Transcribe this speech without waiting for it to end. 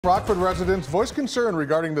Rockford residents voiced concern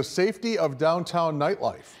regarding the safety of downtown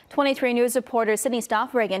nightlife. 23 News reporter Sydney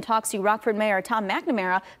Stoffregan talks to Rockford Mayor Tom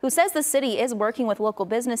McNamara, who says the city is working with local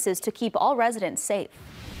businesses to keep all residents safe.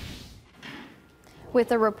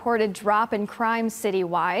 With a reported drop in crime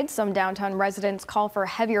citywide, some downtown residents call for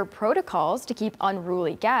heavier protocols to keep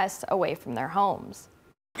unruly guests away from their homes.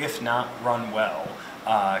 If not run well,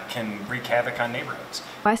 can wreak havoc on neighborhoods.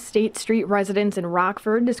 West State Street residents in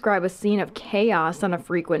Rockford describe a scene of chaos on a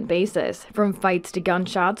frequent basis. From fights to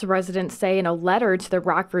gunshots, residents say in a letter to the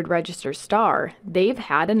Rockford Register-Star, they've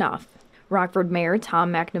had enough. Rockford Mayor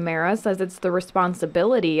Tom McNamara says it's the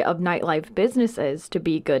responsibility of nightlife businesses to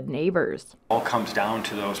be good neighbors. All comes down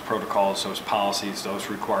to those protocols, those policies, those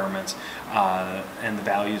requirements, and the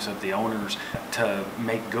values of the owners to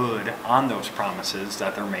make good on those promises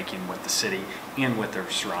that they're making with the city and with their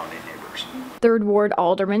surrounding neighbors. Third Ward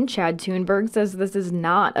Alderman Chad Thunberg says this is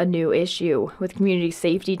not a new issue. With community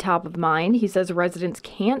safety top of mind, he says residents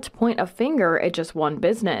can't point a finger at just one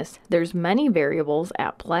business. There's many variables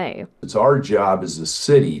at play. It's our job as a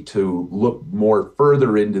city to look more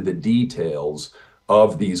further into the details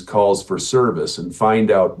of these calls for service and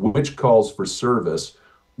find out which calls for service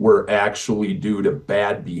were actually due to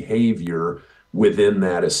bad behavior within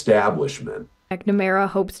that establishment. McNamara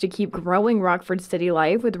hopes to keep growing Rockford city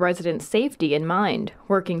life with resident safety in mind.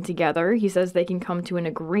 Working together, he says they can come to an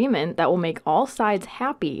agreement that will make all sides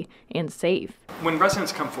happy and safe. When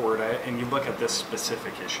residents come forward and you look at this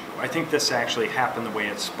specific issue, I think this actually happened the way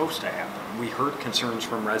it's supposed to happen. We heard concerns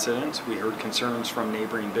from residents, we heard concerns from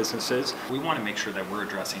neighboring businesses. We want to make sure that we're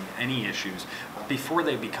addressing any issues before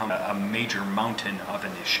they become a major mountain of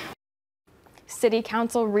an issue. City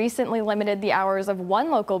Council recently limited the hours of one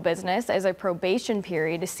local business as a probation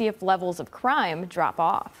period to see if levels of crime drop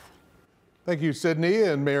off. Thank you, Sydney.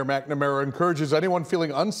 And Mayor McNamara encourages anyone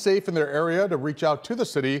feeling unsafe in their area to reach out to the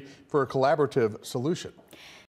city for a collaborative solution.